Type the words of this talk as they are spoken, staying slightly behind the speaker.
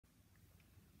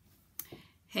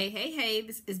Hey,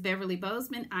 this is Beverly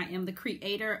Bozeman. I am the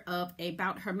creator of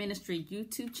About Her Ministry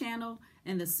YouTube channel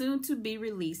and the soon-to-be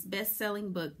released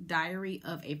best-selling book, Diary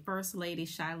of a First Lady,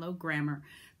 Shiloh Grammar.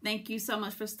 Thank you so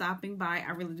much for stopping by.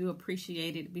 I really do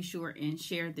appreciate it. Be sure and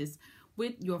share this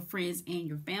with your friends and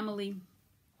your family.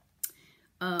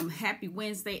 Happy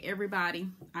Wednesday, everybody.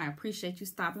 I appreciate you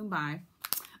stopping by.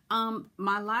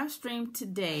 My live stream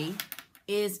today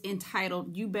is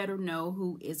entitled, You Better Know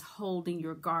Who is Holding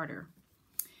Your Garter.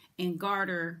 And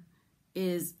garter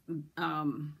is,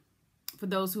 for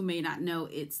those who may not know,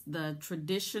 it's the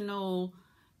traditional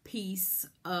piece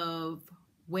of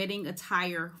wedding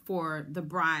attire for the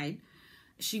bride.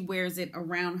 She wears it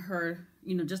around her,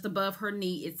 just above her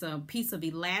knee. It's a piece of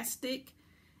elastic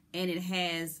and it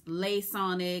has lace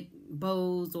on it,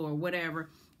 bows or whatever.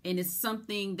 And it's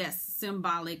something that's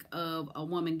symbolic of a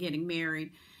woman getting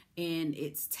married, and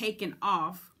it's taken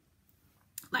off.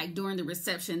 Like during the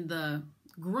reception, the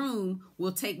groom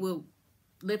will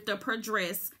lift up her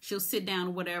dress. She'll sit down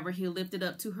or whatever. He'll lift it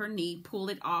up to her knee, pull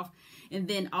it off. And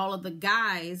then all of the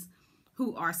guys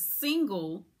who are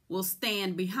single will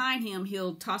stand behind him.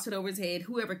 He'll toss it over his head.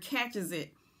 Whoever catches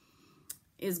it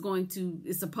is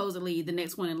supposedly the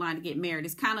next one in line to get married.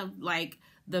 It's kind of like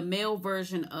the male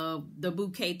version of the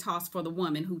bouquet toss for the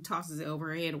woman who tosses it over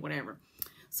her head or whatever.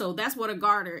 So that's what a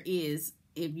garter is,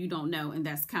 if you don't know. And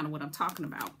that's kind of what I'm talking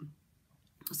about.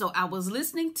 So I was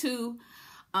listening to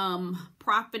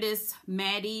Prophetess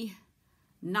Maddie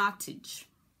Nottage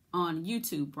on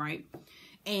YouTube, right?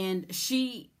 And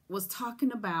she was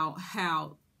talking about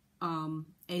how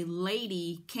a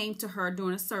lady came to her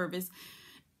during a service,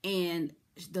 and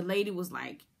the lady was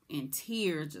like in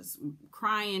tears, just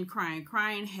crying,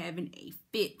 having a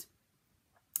fit.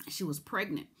 She was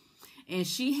pregnant, and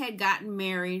she had gotten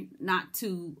married not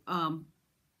too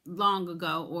long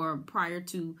ago, or prior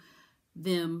to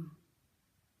them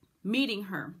meeting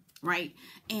her, right?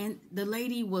 And the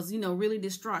lady was, really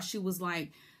distraught. She was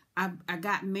like, I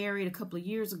got married a couple of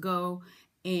years ago,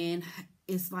 and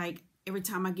it's like every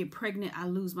time I get pregnant, I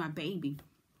lose my baby.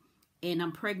 And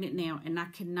I'm pregnant now, and I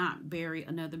cannot bury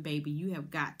another baby. You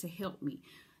have got to help me.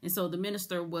 And so the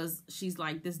minister she's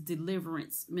like this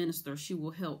deliverance minister. She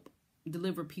will help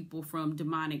deliver people from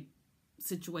demonic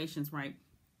situations, right?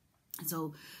 And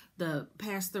so the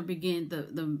pastor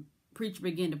the preacher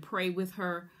began to pray with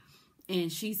her,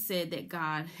 and she said that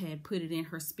God had put it in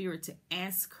her spirit to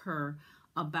ask her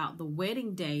about the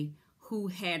wedding day who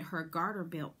had her garter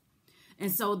belt.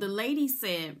 And so the lady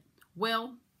said,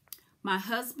 well, my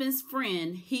husband's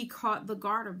friend, he caught the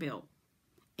garter belt.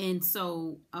 And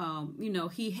so,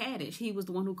 he had it. He was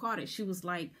the one who caught it. She was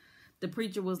like, the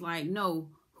preacher was like, no,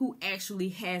 who actually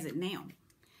has it now?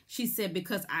 She said,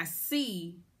 because I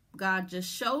see God just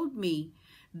showed me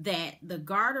that the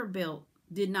garter belt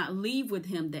did not leave with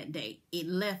him that day. It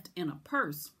left in a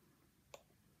purse.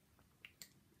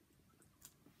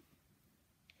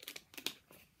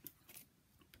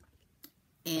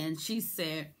 And she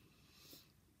said,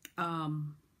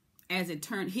 as it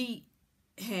turned, he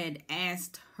had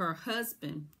asked her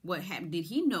husband what happened. Did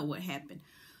he know what happened?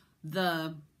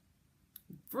 The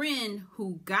friend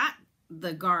who got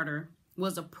the garter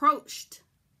was approached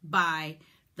by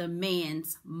the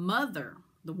man's mother,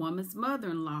 the woman's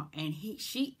mother-in-law, and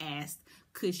she asked,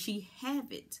 could she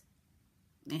have it?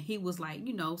 And he was like,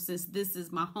 since this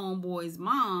is my homeboy's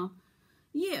mom,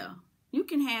 yeah, you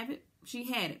can have it.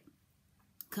 She had it.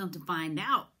 Come to find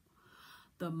out,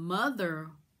 the mother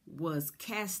was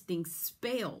casting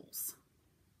spells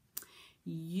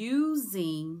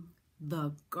using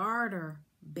the garter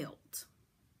belt.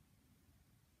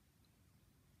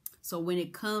 So when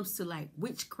it comes to like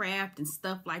witchcraft and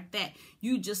stuff like that,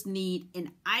 you just need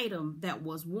an item that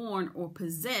was worn or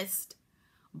possessed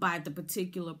by the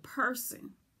particular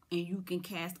person, and you can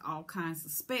cast all kinds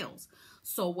of spells.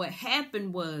 So what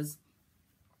happened was,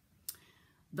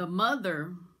 the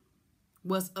mother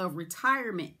was of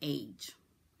retirement age,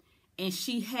 and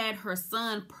she had her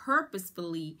son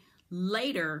purposefully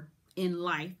later in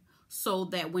life so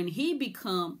that when he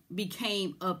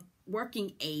became of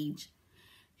working age,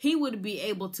 he would be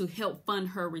able to help fund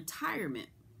her retirement.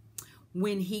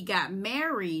 When he got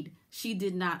married, she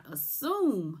did not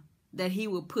assume that he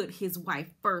would put his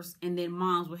wife first, and then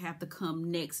moms would have to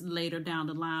come next later down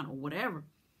the line or whatever.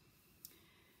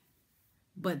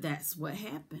 But that's what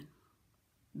happened.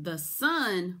 The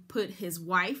son put his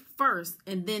wife first,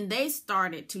 and then they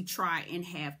started to try and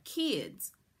have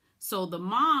kids. So the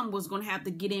mom was going to have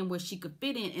to get in where she could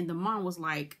fit in, and the mom was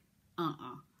like,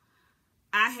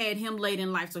 I had him late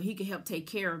in life so he could help take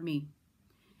care of me.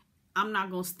 I'm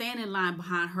not going to stand in line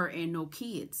behind her and no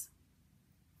kids.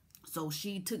 So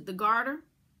she took the garter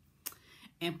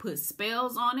and put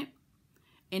spells on it.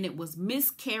 And it was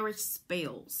miscarriage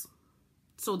spells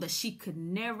so that she could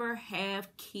never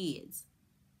have kids.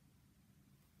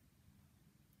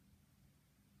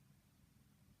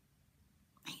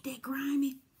 Ain't that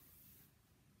grimy?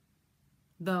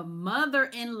 The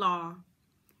mother-in-law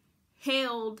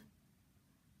held,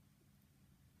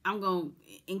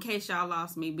 in case y'all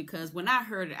lost me, because when I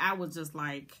heard it, I was just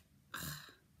like, ugh.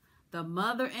 The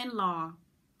mother-in-law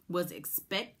was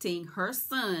expecting her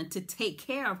son to take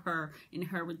care of her in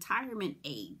her retirement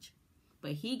age.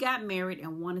 But he got married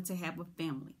and wanted to have a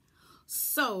family.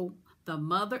 So the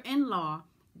mother-in-law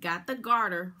got the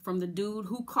garter from the dude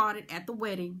who caught it at the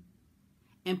wedding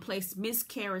and placed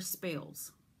miscarriage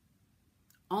spells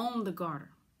on the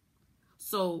garter.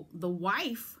 So the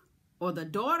wife or the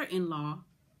daughter-in-law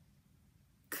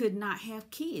could not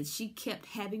have kids. She kept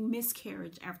having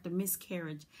miscarriage after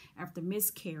miscarriage after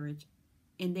miscarriage,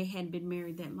 and they hadn't been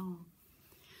married that long.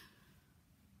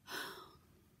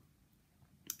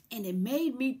 And it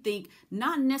made me think,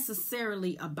 not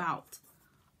necessarily about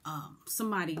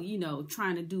somebody, you know,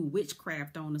 trying to do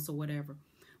witchcraft on us or whatever,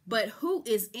 but who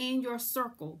is in your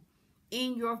circle,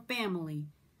 in your family,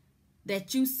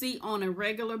 that you see on a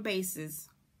regular basis,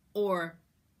 or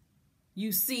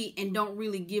you see and don't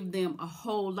really give them a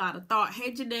whole lot of thought.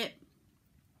 Hey, Jeanette,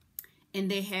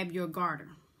 and they have your garter.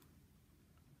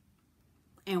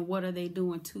 And what are they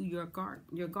doing to your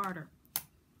garter?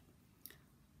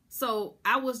 So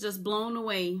I was just blown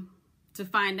away to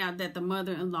find out that the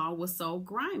mother-in-law was so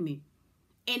grimy.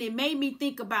 And it made me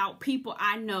think about people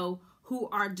I know who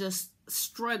are just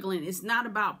struggling. It's not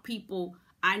about people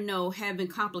I know having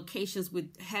complications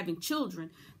with having children.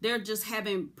 They're just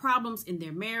having problems in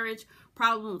their marriage,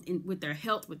 problems with their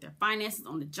health, with their finances,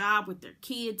 on the job, with their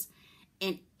kids.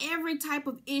 And every type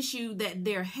of issue that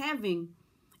they're having,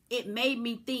 it made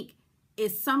me think,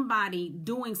 is somebody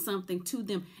doing something to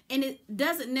them? And it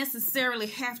doesn't necessarily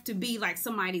have to be like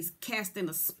somebody's casting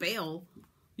a spell,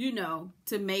 you know,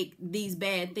 to make these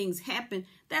bad things happen.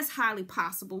 That's highly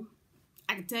possible.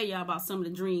 I can tell y'all about some of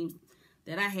the dreams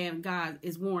that I have God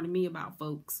is warning me about,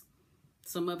 folks.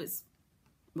 Some of it's,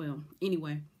 well,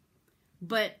 anyway.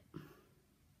 But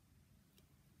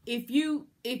if you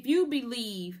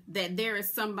believe that there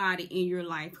is somebody in your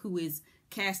life who is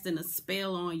casting a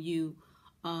spell on you,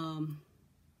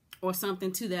 or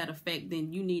something to that effect,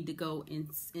 then you need to go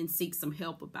and seek some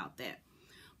help about that.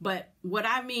 But what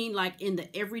I mean, like in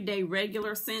the everyday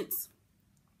regular sense,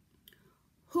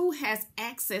 who has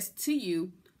access to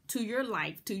you, to your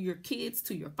life, to your kids,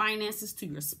 to your finances, to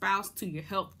your spouse, to your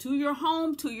health, to your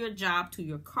home, to your job, to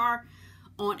your car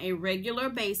on a regular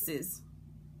basis,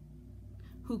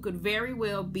 who could very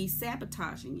well be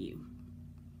sabotaging you?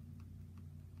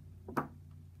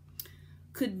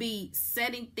 Could be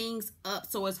setting things up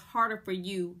so it's harder for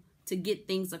you to get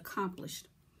things accomplished.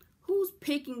 Who's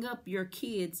picking up your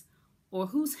kids, or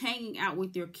who's hanging out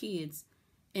with your kids,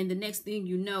 and the next thing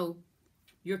you know,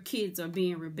 your kids are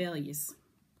being rebellious,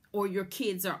 or your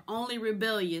kids are only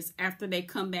rebellious after they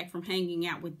come back from hanging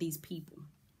out with these people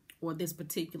or this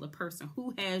particular person?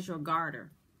 Who has your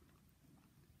garter?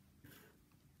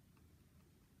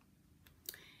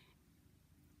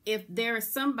 If there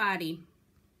is somebody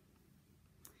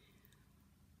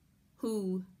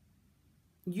who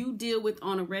you deal with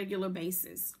on a regular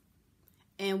basis,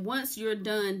 and once you're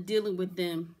done dealing with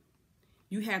them,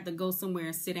 you have to go somewhere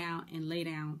and sit down and lay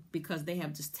down because they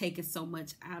have just taken so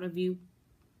much out of you,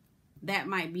 that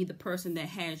might be the person that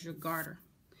has your garter.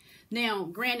 Now,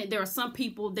 granted, there are some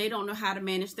people, they don't know how to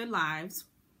manage their lives.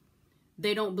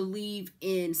 They don't believe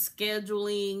in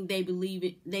scheduling. They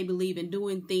believe in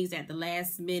doing things at the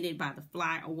last minute by the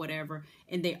fly or whatever.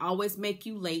 And they always make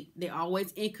you late. They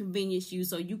always inconvenience you,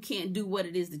 so you can't do what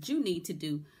it is that you need to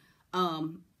do.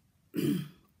 I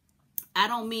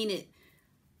don't mean it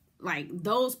like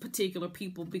those particular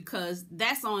people, because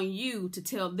that's on you to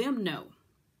tell them no.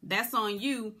 That's on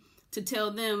you to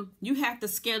tell them you have to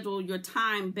schedule your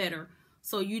time better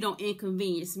so you don't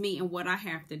inconvenience me and what I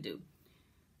have to do.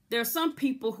 There are some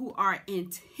people who are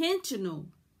intentional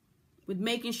with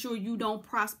making sure you don't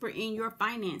prosper in your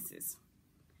finances.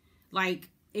 Like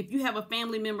if you have a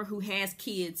family member who has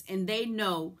kids and they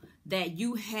know that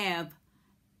you have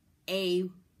a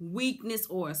weakness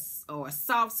or a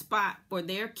soft spot for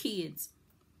their kids,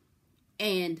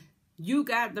 and you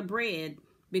got the bread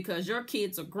because your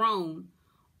kids are grown,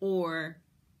 or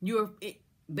you're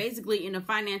basically in a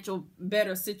financial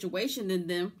better situation than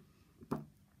them,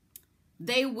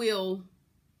 they will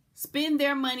spend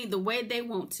their money the way they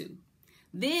want to.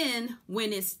 Then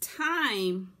when it's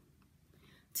time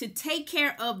to take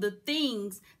care of the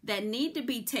things that need to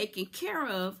be taken care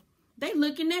of, They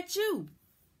looking at you.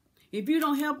 If you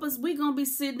don't help us, we're going to be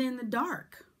sitting in the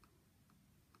dark.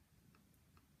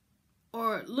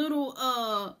 Or little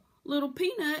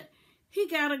Peanut, he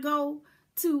got to go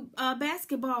to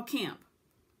basketball camp.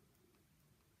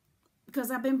 Because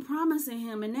I've been promising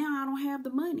him and now I don't have the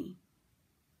money.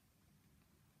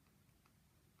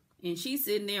 And she's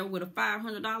sitting there with a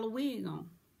 $500 wig on.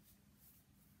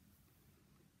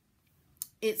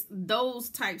 It's those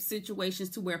type situations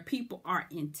to where people are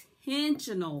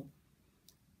intentional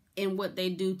in what they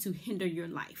do to hinder your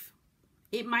life.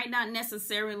 It might not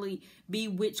necessarily be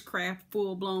witchcraft,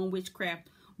 full-blown witchcraft,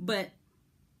 but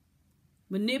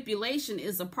manipulation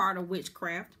is a part of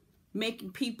witchcraft,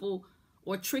 making people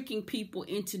or tricking people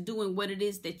into doing what it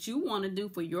is that you want to do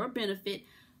for your benefit.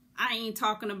 I ain't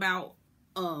talking about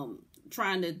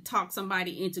trying to talk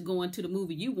somebody into going to the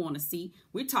movie you want to see.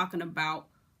 We're talking about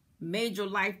major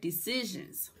life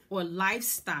decisions or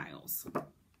lifestyles.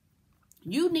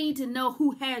 You need to know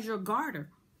who has your garter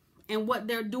and what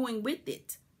they're doing with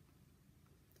it.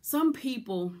 Some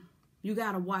people, you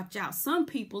got to watch out. Some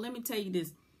people, let me tell you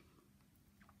this.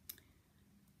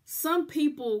 Some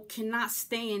people cannot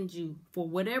stand you for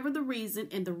whatever the reason,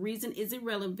 and the reason is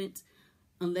irrelevant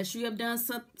unless you have done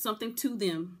something to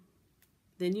them.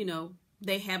 Then, you know,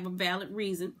 they have a valid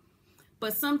reason.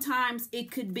 But sometimes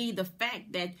it could be the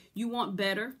fact that you want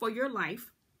better for your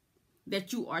life,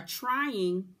 that you are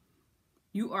trying,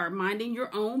 you are minding your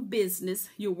own business,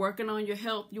 you're working on your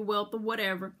health, your wealth, or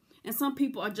whatever. And some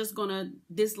people are just going to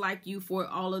dislike you for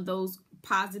all of those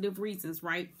positive reasons,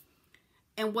 right?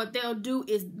 And what they'll do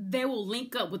is they will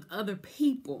link up with other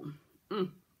people.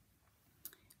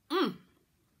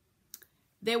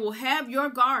 They will have your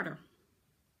garter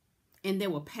and they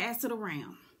will pass it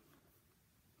around.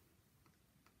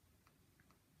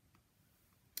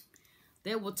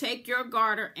 They will take your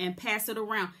garter and pass it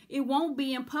around. It won't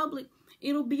be in public.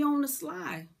 It'll be on the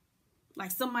slide.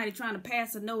 Like somebody trying to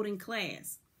pass a note in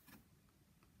class.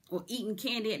 Or eating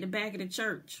candy at the back of the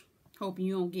church. Hoping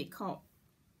you don't get caught.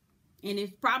 And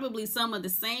it's probably some of the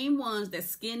same ones that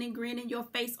skin and grin in your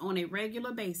face on a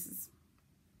regular basis.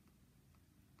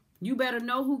 You better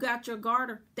know who got your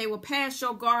garter. They will pass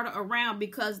your garter around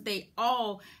because they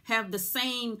all have the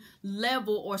same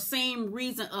level or same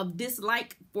reason of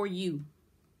dislike for you.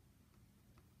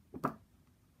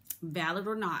 Valid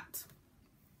or not.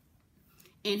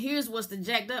 And here's what's the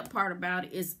jacked up part about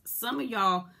it is some of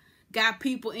y'all got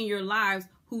people in your lives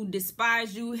who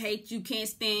despise you, hate you, can't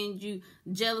stand you,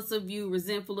 jealous of you,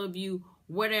 resentful of you,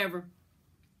 whatever.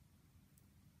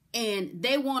 And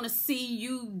they want to see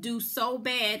you do so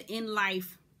bad in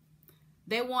life.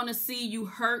 They want to see you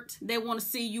hurt. They want to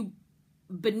see you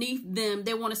beneath them.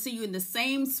 They want to see you in the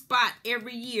same spot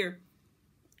every year,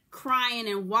 crying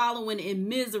and wallowing in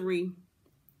misery,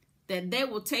 that they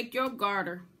will take your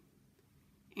garter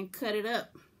and cut it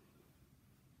up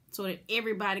so that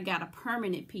everybody got a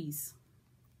permanent peace.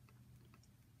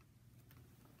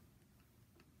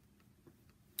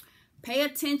 Pay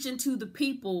attention to the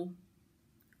people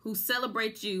who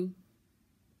celebrate you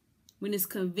when it's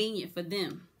convenient for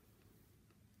them.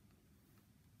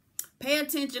 Pay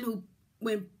attention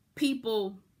when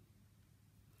people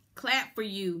clap for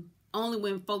you only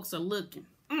when folks are looking.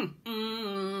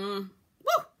 Woo!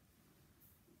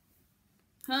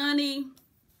 Honey,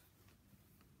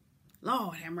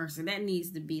 Lord have mercy. That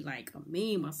needs to be like a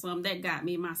meme or something. That got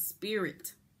me in my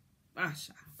spirit.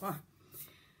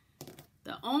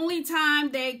 The only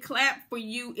time they clap for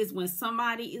you is when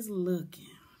somebody is looking.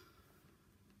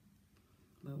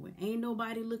 But when ain't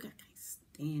nobody looking, I can't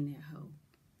stand that hoe.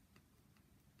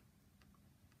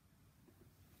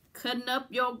 Cutting up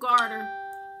your garter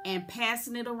and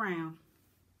passing it around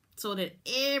so that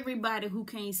everybody who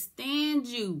can't stand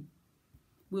you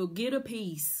will get a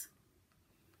piece.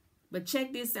 But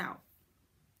check this out.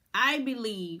 I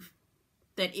believe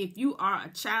that if you are a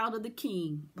child of the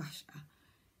King,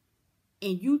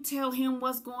 and you tell him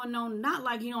what's going on, not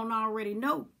like he don't already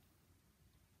know,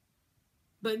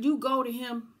 but you go to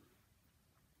him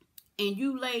and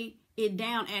you lay it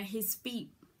down at his feet.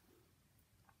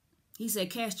 He said,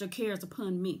 cast your cares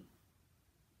upon me.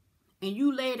 And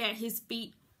you lay it at his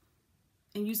feet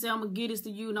and you say, I'm going to get this to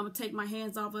you and I'm going to take my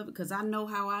hands off of it because I know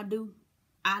how I do.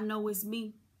 I know it's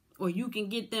me. Or you can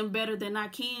get them better than I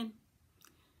can.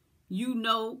 You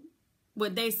know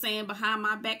what they saying behind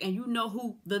my back and you know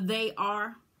who the they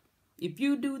are. If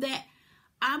you do that,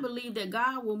 I believe that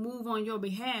God will move on your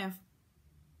behalf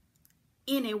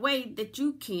in a way that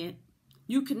you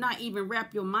cannot even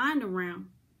wrap your mind around.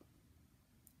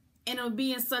 And it'll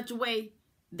be in such a way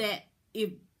that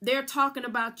if they're talking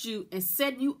about you and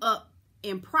setting you up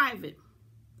in private,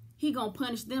 he gonna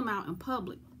punish them out in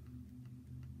public.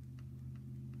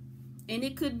 And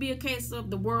it could be a case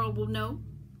of the world will know,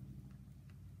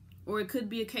 or it could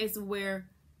be a case of where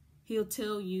he'll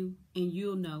tell you and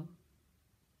you'll know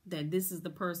that this is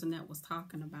the person that was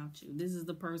talking about you. This is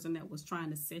the person that was trying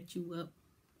to set you up.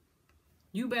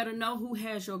 You better know who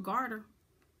has your garter.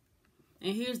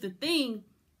 And here's the thing.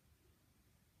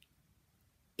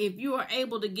 If you are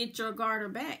able to get your garter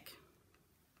back,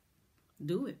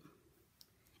 do it.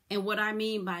 And what I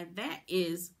mean by that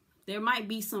is there might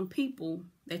be some people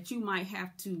that you might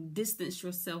have to distance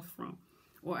yourself from.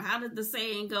 Or how did the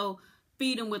saying go?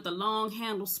 Feed them with a long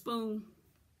handled spoon.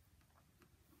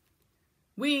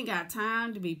 We ain't got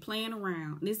time to be playing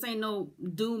around. This ain't no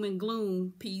doom and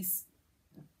gloom piece.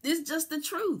 It's just the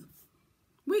truth.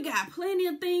 We got plenty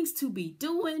of things to be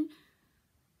doing,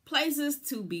 places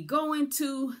to be going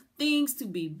to, things to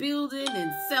be building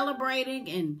and celebrating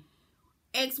and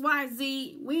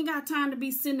XYZ. We ain't got time to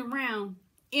be sitting around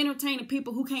entertaining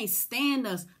people who can't stand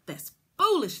us. That's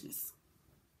foolishness.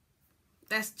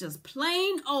 That's just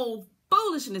plain old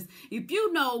foolishness. If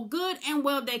you know good and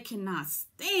well they cannot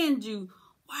stand you,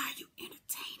 why are you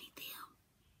entertaining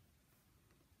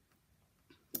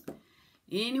them?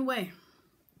 Anyway,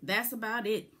 that's about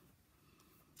it.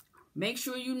 Make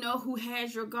sure you know who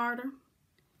has your garter.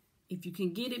 If you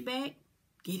can get it back,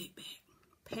 get it back.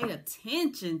 Pay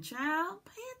attention, child.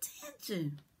 Pay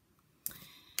attention.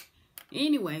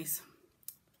 Anyways,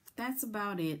 that's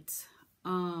about it.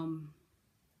 My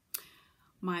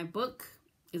book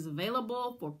is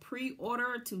available for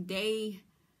pre-order today.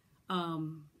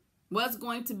 Was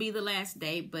going to be the last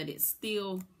day, but it's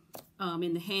still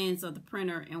in the hands of the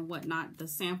printer and whatnot, the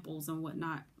samples and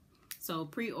whatnot. So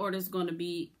pre-order is going to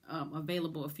be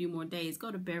available a few more days.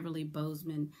 Go to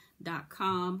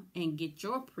BeverlyBozeman.com and get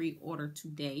your pre-order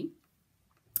today.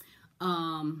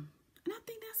 And I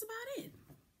think that's about it.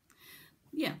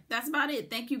 Yeah, that's about it.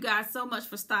 Thank you guys so much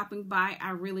for stopping by.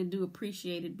 I really do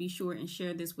appreciate it. Be sure and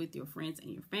share this with your friends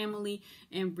and your family.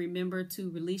 And remember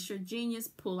to release your genius,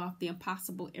 pull off the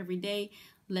impossible every day.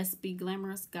 Let's be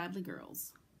glamorous, godly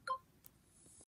girls.